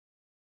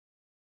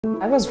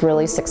I was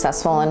really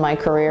successful in my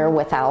career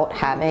without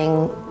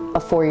having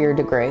a four-year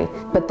degree,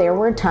 but there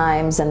were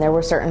times and there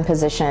were certain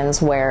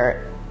positions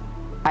where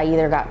I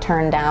either got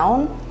turned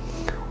down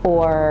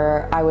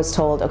or I was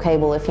told, okay,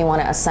 well, if you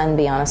want to ascend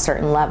beyond a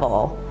certain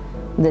level,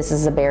 this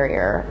is a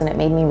barrier, and it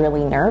made me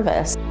really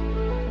nervous.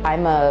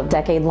 I'm a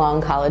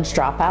decade-long college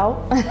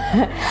dropout.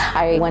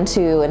 I went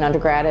to an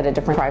undergrad at a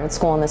different private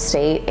school in the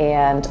state,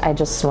 and I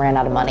just ran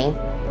out of money.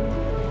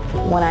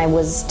 When I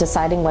was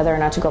deciding whether or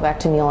not to go back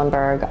to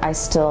Muhlenberg, I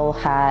still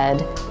had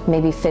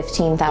maybe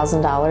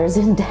 $15,000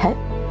 in debt.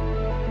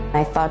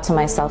 I thought to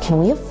myself, can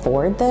we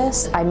afford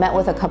this? I met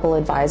with a couple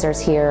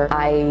advisors here.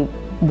 I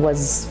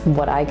was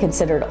what I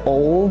considered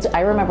old.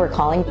 I remember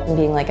calling and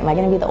being like, am I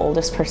going to be the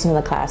oldest person in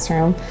the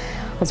classroom?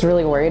 I was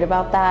really worried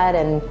about that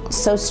and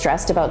so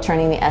stressed about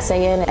turning the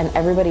essay in, and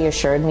everybody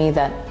assured me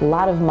that a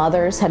lot of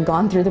mothers had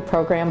gone through the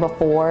program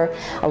before.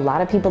 A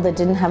lot of people that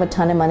didn't have a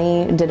ton of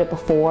money did it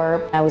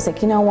before. I was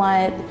like, you know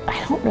what?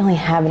 I don't really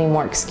have any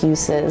more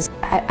excuses.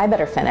 I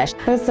better finish.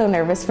 I was so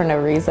nervous for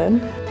no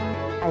reason.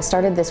 I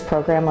started this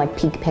program like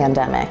peak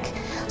pandemic.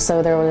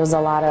 So there was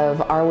a lot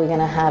of, are we going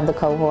to have the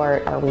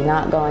cohort? Are we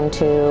not going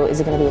to?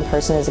 Is it going to be in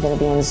person? Is it going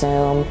to be in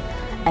Zoom?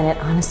 And it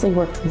honestly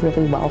worked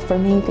really well for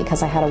me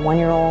because I had a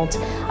one-year-old.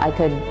 I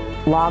could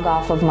log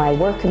off of my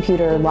work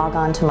computer, log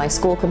on to my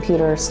school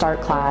computer,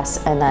 start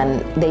class, and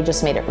then they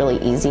just made it really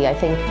easy, I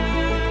think.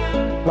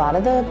 A lot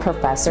of the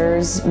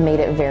professors made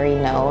it very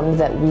known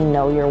that we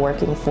know you're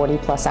working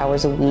 40+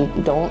 hours a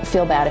week. Don't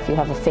feel bad if you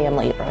have a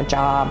family or a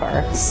job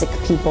or sick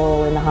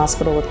people in the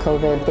hospital with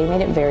COVID. They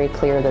made it very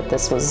clear that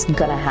this was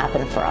going to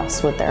happen for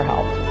us with their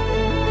help.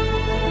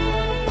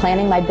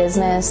 Planning my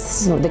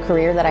business, the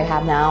career that I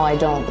have now, I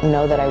don't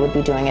know that I would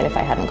be doing it if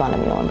I hadn't gone to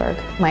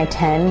Muhlenberg. My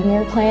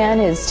 10-year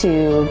plan is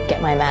to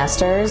get my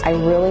master's. I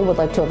really would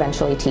like to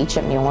eventually teach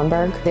at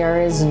Muhlenberg.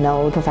 There is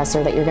no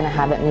professor that you're going to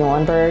have at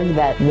Muhlenberg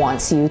that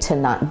wants you to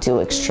not do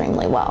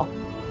extremely well.